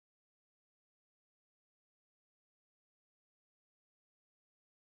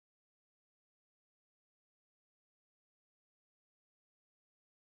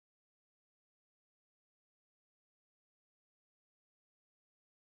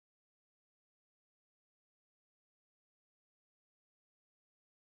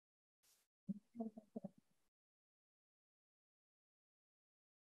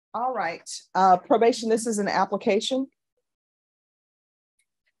All right, probation, this is an application.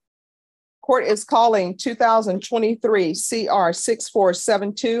 Court is calling 2023 CR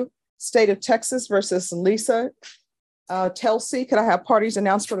 6472, State of Texas versus Lisa Telsey. Could I have parties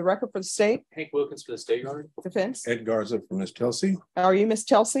announced for the record for the state? Hank Wilkins for the state yard. Defense. Ed Garza for Ms. Telsey. Are you Ms.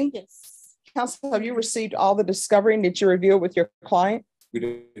 Telsey? Yes. Counsel, have you received all the discovery and did you review it with your client? We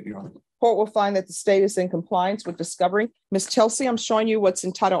did, Your Honor. Court will find that the state is in compliance with discovery. Ms. Telsey, I'm showing you what's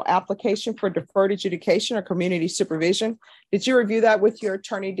entitled application for deferred adjudication or community supervision. Did you review that with your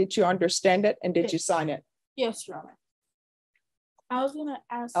attorney? Did you understand it? And did you sign it? Yes, Your Honor. I was gonna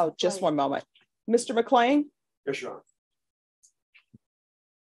ask. Oh, just one moment. Mr. McLean? Yes, Your Honor.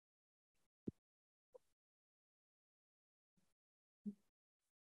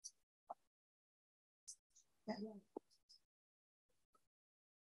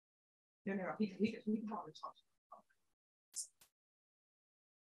 Where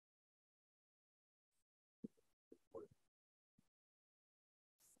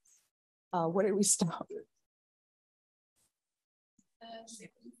did we stop?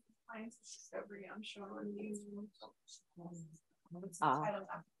 Discovery, I'm showing you.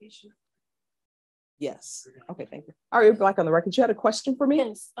 Application. Yes. Okay, thank you. All right, Black on the record. You had a question for me?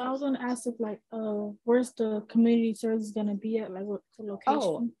 Yes, I was gonna ask if where's the community service gonna be at, like what's the location?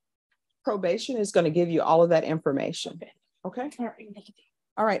 Oh, probation is going to give you all of that information. Okay. All right.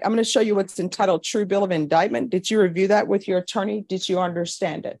 All right. I'm going to show you what's entitled True Bill of Indictment. Did you review that with your attorney? Did you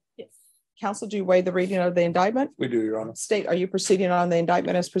understand it? Yes. Counsel, do you waive the reading of the indictment? We do, Your Honor. State, are you proceeding on the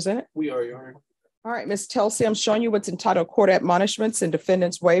indictment as presented? We are, Your Honor. All right, Ms. Telsey, I'm showing you what's entitled Court Admonishments and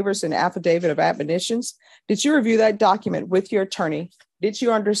Defendants Waivers and Affidavit of Admonitions. Did you review that document with your attorney? Did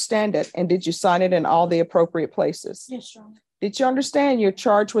you understand it? And did you sign it in all the appropriate places? Yes, Your Honor. Did you understand you're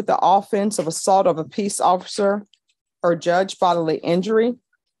charged with the offense of assault of a peace officer or judge bodily injury?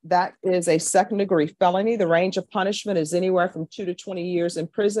 That is a second-degree felony. The range of punishment is anywhere from 2 to 20 years in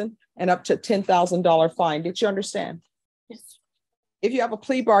prison and up to $10,000 fine. Did you understand? Yes. If you have a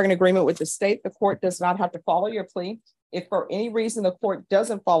plea bargain agreement with the state, the court does not have to follow your plea. If for any reason the court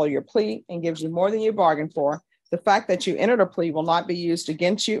doesn't follow your plea and gives you more than you bargained for, the fact that you entered a plea will not be used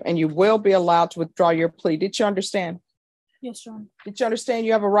against you and you will be allowed to withdraw your plea. Did you understand? Yes, Your Honor. Did you understand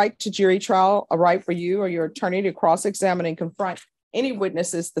you have a right to jury trial, a right for you or your attorney to cross-examine and confront any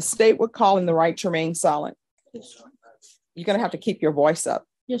witnesses the state would call in the right to remain silent? Yes, Your Honor. You're going to have to keep your voice up.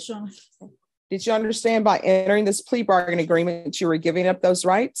 Yes, Your Honor. Did you understand by entering this plea bargain agreement, you were giving up those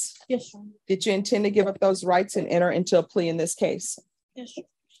rights? Yes, Your Honor. Did you intend to give up those rights and enter into a plea in this case? Yes, Your Honor.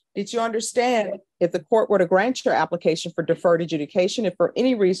 Did you understand if the court were to grant your application for deferred adjudication, if for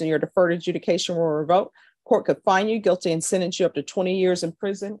any reason your deferred adjudication were revoked, court could find you guilty and sentence you up to 20 years in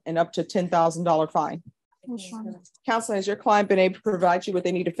prison and up to $10,000 fine? Yes, Your Honor. Counsel, has your client been able to provide you with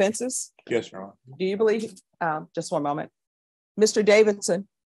any defenses? Yes, Your Honor. Do you believe? Just one moment. Mr. Davidson.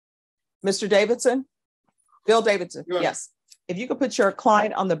 Mr. Davidson? Bill Davidson, yes. If you could put your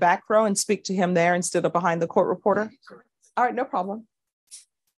client on the back row and speak to him there instead of behind the court reporter. All right, no problem.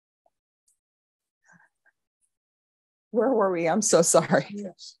 Where were we? I'm so sorry.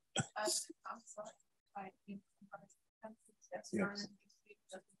 Yes. Yes.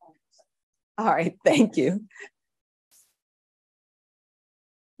 All right, thank you.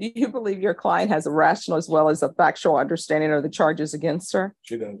 Do you believe your client has a rational as well as a factual understanding of the charges against her?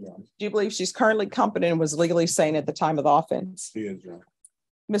 She does, Your Honor. Do you believe she's currently competent and was legally sane at the time of the offense? She is, Your Honor.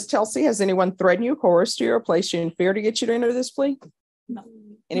 Ms. Telsey, has anyone threatened you, coerced you, or placed you in fear to get you to enter this plea? No.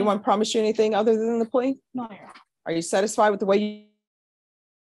 Anyone promise you anything other than the plea? No, Your Honor. Are you satisfied with the way you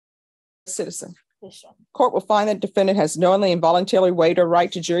citizen? Yes, Your Honor. Court will find that defendant has knowingly and voluntarily waived her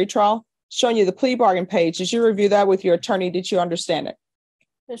right to jury trial. Showing you the plea bargain page. Did you review that with your attorney? Did you understand it?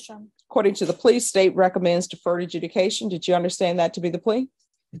 Yes, Your Honor. According to the plea, state recommends deferred adjudication. Did you understand that to be the plea?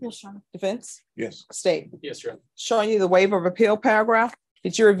 Yes, Your Honor. Defense? Yes. State. Yes, Your Honor. Showing you the waiver of appeal paragraph.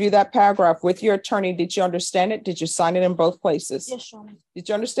 Did you review that paragraph with your attorney? Did you understand it? Did you sign it in both places? Yes, Your Honor. Did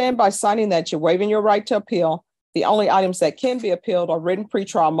you understand by signing that you're waiving your right to appeal? The only items that can be appealed are written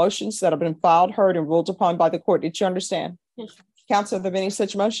pretrial motions that have been filed, heard, and ruled upon by the court. Did you understand? Yes, Your Honor. Counsel, have there been any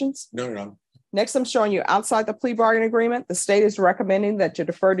such motions? No, Your Honor. Next, I'm showing you outside the plea bargain agreement. The state is recommending that your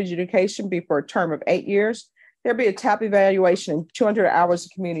deferred adjudication be for a term of 8 years. There'll be a TAP evaluation and 200 hours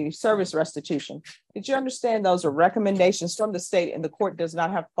of community service restitution. Did you understand those are recommendations from the state and the court does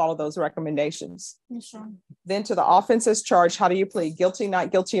not have to follow those recommendations? Yes, Your Honor. Then to the offenses charged, how do you plead? Guilty,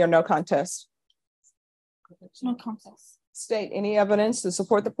 not guilty, or no contest? No contest. State, any evidence to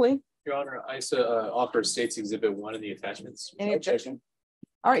support the plea? Your Honor, I offer State's Exhibit 1 in the attachments. Any objection?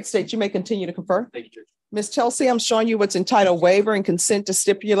 All right, state, you may continue to confer. Thank you, Judge. Ms. Chelsea, I'm showing you what's entitled waiver and consent to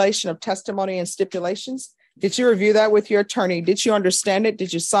stipulation of testimony and stipulations. Did you review that with your attorney? Did you understand it?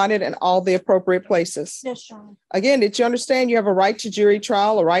 Did you sign it in all the appropriate places? Yes, Your Honor. Again, did you understand you have a right to jury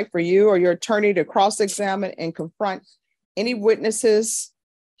trial, a right for you or your attorney to cross-examine and confront any witnesses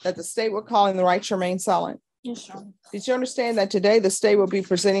that the state will call in the right to remain silent? Yes, Your Honor. Did you understand that today the state will be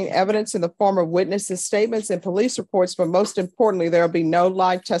presenting evidence in the form of witnesses' statements and police reports, but most importantly, there will be no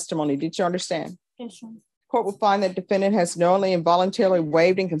live testimony? Did you understand? Yes, Your Honor. Court will find that defendant has knowingly and voluntarily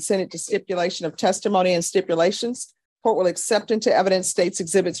waived and consented to stipulation of testimony and stipulations. Court will accept into evidence states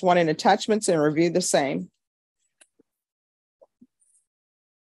exhibits 1 and attachments and review the same.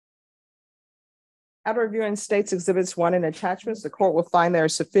 After reviewing states exhibits 1 and attachments, the court will find there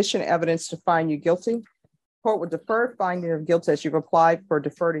is sufficient evidence to find you guilty. Court will defer finding of guilt as you've applied for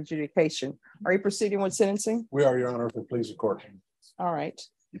deferred adjudication. Are you proceeding with sentencing? We are, Your Honor, if it please the court. All right.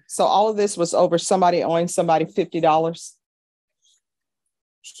 So all of this was over somebody owing somebody $50.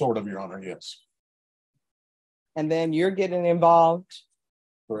 Sort of, Your Honor, yes. And then you're getting involved.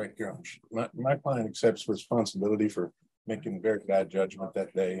 Correct, Your Honor. My client accepts responsibility for making a very bad judgment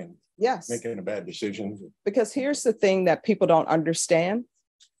that day and Yes, making a bad decision. because here's the thing that people don't understand.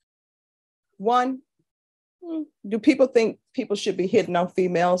 One, do people think people should be hitting on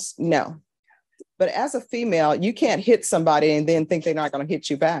females? No. But as a female, you can't hit somebody and then think they're not going to hit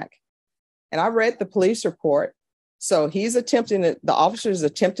you back. And I read the police report. So the officer is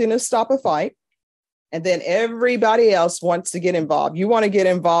attempting to stop a fight. And then everybody else wants to get involved. You want to get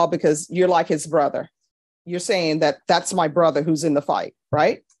involved because you're like his brother. You're saying that that's my brother who's in the fight,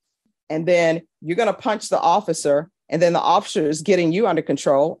 right? And then you're going to punch the officer, and then the officer is getting you under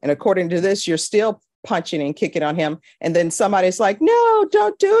control. And according to this, you're still punching and kicking on him. And then somebody's like, no,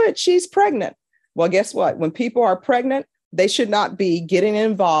 don't do it. She's pregnant. Well, guess what? When people are pregnant, they should not be getting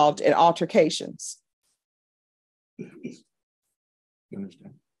involved in altercations. You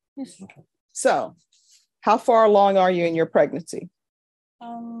understand? Yes. Okay. So how far along are you in your pregnancy?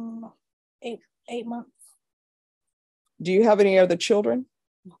 8 months. Do you have any other children?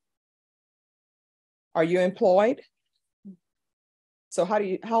 Are you employed? So how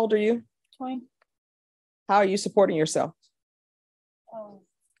old are you? 20. How are you supporting yourself? Oh,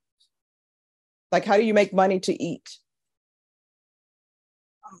 Like, how do you make money to eat?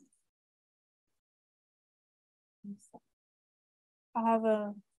 I have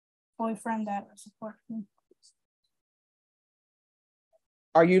a boyfriend that supports me.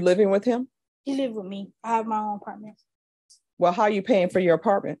 Are you living with him? He lives with me. I have my own apartment. Well, how are you paying for your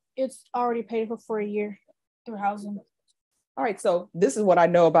apartment? It's already paid for a year through housing. All right, so this is what I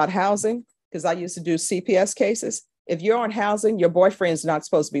know about housing, because I used to do CPS cases. If you're on housing, your boyfriend's not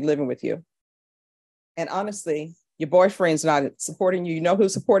supposed to be living with you. And honestly, your boyfriend's not supporting you. You know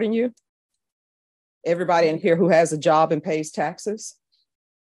who's supporting you? Everybody in here who has a job and pays taxes.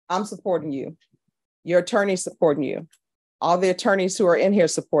 I'm supporting you. Your attorney's supporting you. All the attorneys who are in here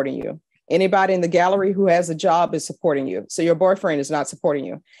supporting you. Anybody in the gallery who has a job is supporting you. So your boyfriend is not supporting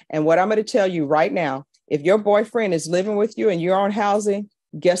you. And what I'm going to tell you right now, if your boyfriend is living with you and you're on housing,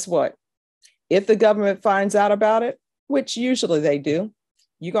 guess what? If the government finds out about it, which usually they do,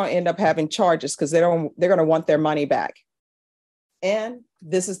 you're going to end up having charges because they're going to want their money back. And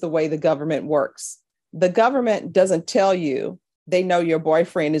this is the way the government works. The government doesn't tell you they know your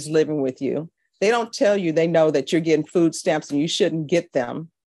boyfriend is living with you. They don't tell you they know that you're getting food stamps and you shouldn't get them.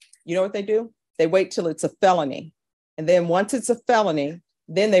 You know what they do? They wait till it's a felony. And then once it's a felony,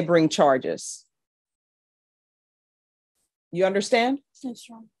 then they bring charges. You understand? That's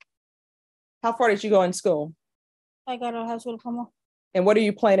right. How far did you go in school? I got a high school diploma. And what are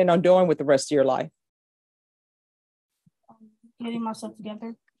you planning on doing with the rest of your life? Getting myself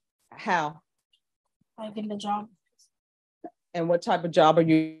together. How? I get a job. And what type of job are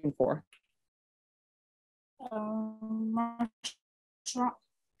you looking for? Restaurant.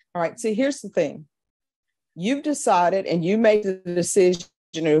 All right. See, here's the thing. You've decided and you made the decision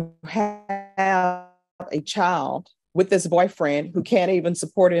to have a child with this boyfriend who can't even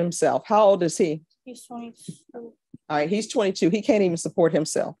support himself. How old is he? He's 22. All right. He's 22. He can't even support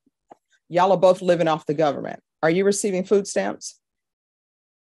himself. Y'all are both living off the government. Are you receiving food stamps?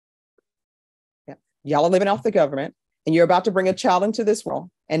 Yeah. Y'all are living off the government and you're about to bring a child into this world.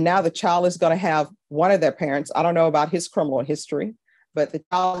 And now the child is going to have one of their parents. I don't know about his criminal history, but the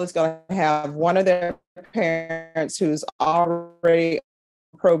child is going to have one of their parents who's already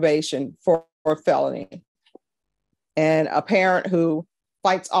on probation for felony, and a parent who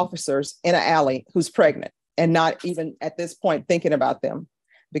fights officers in an alley who's pregnant and not even at this point thinking about them.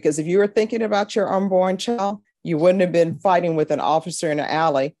 Because if you were thinking about your unborn child, you wouldn't have been fighting with an officer in an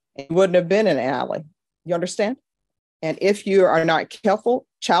alley and you wouldn't have been in an alley. You understand? And if you are not careful,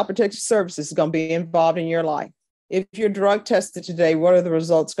 Child Protective Services is going to be involved in your life. If you're drug tested today, what are the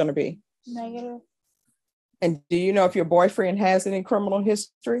results going to be? Negative. And do you know if your boyfriend has any criminal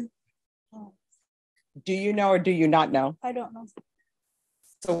history? No. Do you know or do you not know? I don't know.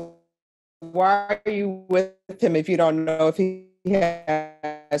 So why are you with him if you don't know if he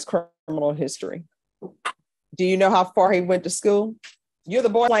has criminal history? Do you know how far he went to school? You're the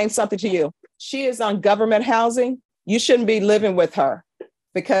boy explain something to you. She is on government housing. You shouldn't be living with her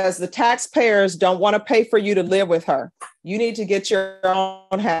because the taxpayers don't want to pay for you to live with her. You need to get your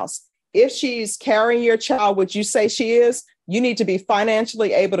own house. If she's carrying your child, which you say she is, you need to be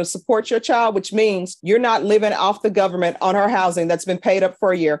financially able to support your child, which means you're not living off the government on her housing that's been paid up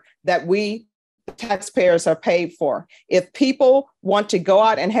for a year that we, the taxpayers, are paid for. If people want to go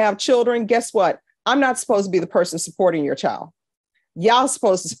out and have children, guess what? I'm not supposed to be the person supporting your child. Y'all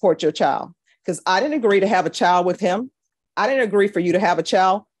supposed to support your child because I didn't agree to have a child with him. I didn't agree for you to have a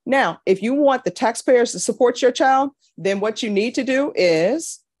child. Now, if you want the taxpayers to support your child, then what you need to do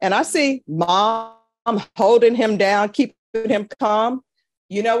is, and I see mom holding him down, keeping him calm.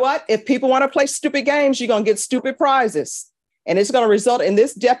 You know what? If people want to play stupid games, you're going to get stupid prizes. And it's going to result in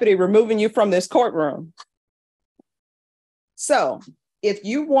this deputy removing you from this courtroom. So if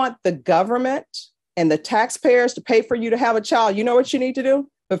you want the government and the taxpayers to pay for you to have a child, you know what you need to do?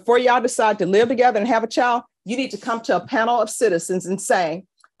 Before y'all decide to live together and have a child, you need to come to a panel of citizens and say,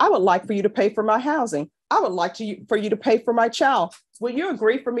 I would like for you to pay for my housing. I would like for you to pay for my child. Will you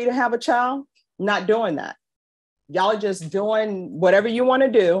agree for me to have a child? Not doing that. Y'all are just doing whatever you want to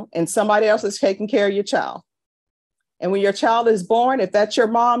do, and somebody else is taking care of your child. And when your child is born, if that's your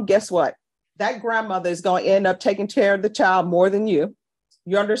mom, guess what? That grandmother is going to end up taking care of the child more than you.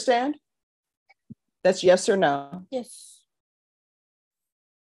 You understand? That's yes or no? Yes.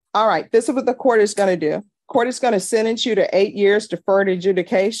 All right. This is what the court is going to do. Court is going to sentence you to 8 years deferred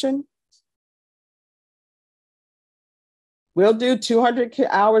adjudication. We'll do 200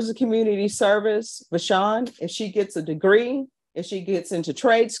 hours of community service. Vashawn, if she gets a degree, if she gets into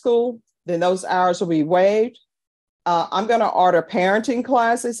trade school, then those hours will be waived. I'm going to order parenting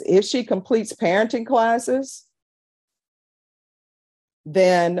classes. If she completes parenting classes,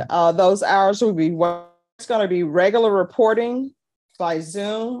 then those hours will be waived. It's going to be regular reporting by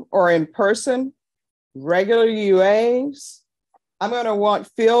Zoom or in person, regular UAs. I'm going to want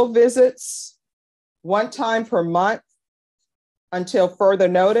field visits 1 time per month until further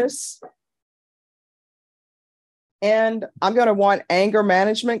notice. And I'm going to want anger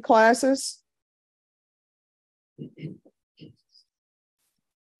management classes.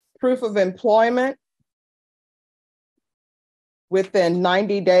 Proof of employment within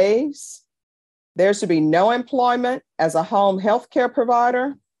 90 days. There should be no employment as a home health care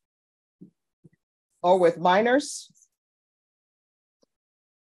provider or with minors.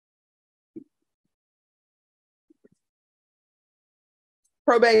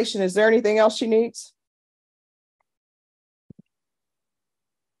 Probation, is there anything else she needs?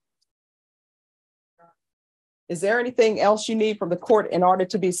 Is there anything else you need from the court in order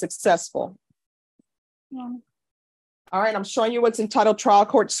to be successful? No. All right, I'm showing you what's entitled Trial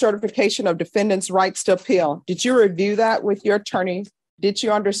Court Certification of Defendants' Rights to Appeal. Did you review that with your attorney? Did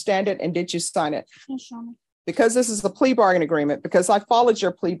you understand it and did you sign it? Yes, Shauna. Because this is a plea bargain agreement, because I followed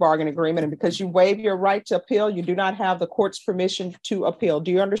your plea bargain agreement, and because you waive your right to appeal, you do not have the court's permission to appeal.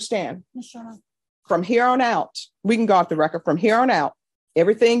 Do you understand? Yes, Shauna. From here on out, we can go off the record. From here on out,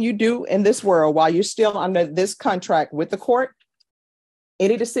 everything you do in this world while you're still under this contract with the court,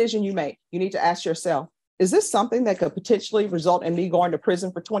 any decision you make, you need to ask yourself, is this something that could potentially result in me going to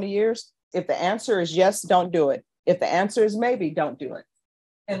prison for 20 years? If the answer is yes, don't do it. If the answer is maybe, don't do it.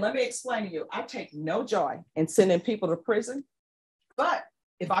 And let me explain to you, I take no joy in sending people to prison, but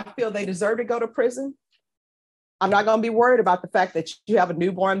if I feel they deserve to go to prison, I'm not going to be worried about the fact that you have a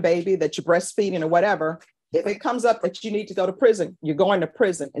newborn baby, that you're breastfeeding or whatever. If it comes up that you need to go to prison, you're going to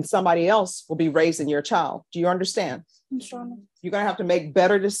prison and somebody else will be raising your child. Do you understand? Yes, Shauna. You're going to have to make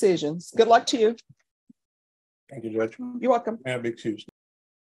better decisions. Good luck to you. Thank you, Judge. You're welcome. May I be excused?